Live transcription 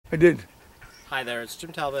I did. Hi there, it's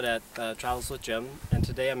Jim Talbott at Travels with Jim, and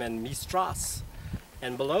today I'm in Mystras.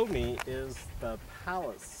 And below me is the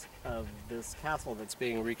palace of this castle that's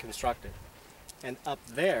being reconstructed. And up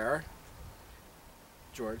there,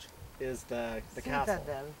 George, is the castle.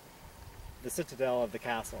 The citadel of the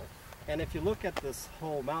castle. And if you look at this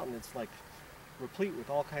whole mountain, it's like replete with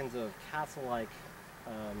all kinds of castle-like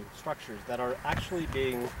structures that are actually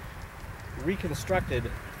being reconstructed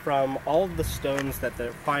from all of the stones that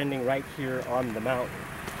they're finding right here on the mountain.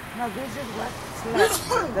 No, this is what's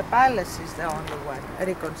left. The palace is the only one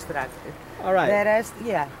reconstructed. All right. The rest,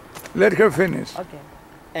 yeah. Let her finish. Okay.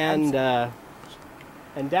 And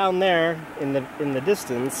down there in the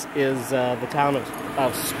distance is the town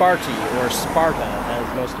of Sparti, or Sparta,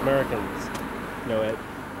 as most Americans know it.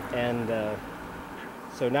 And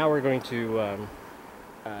so now we're going to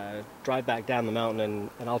drive back down the mountain,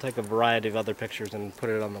 and I'll take a variety of other pictures and put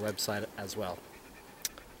it on the website as well.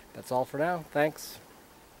 That's all for now. Thanks.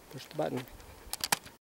 Push the button.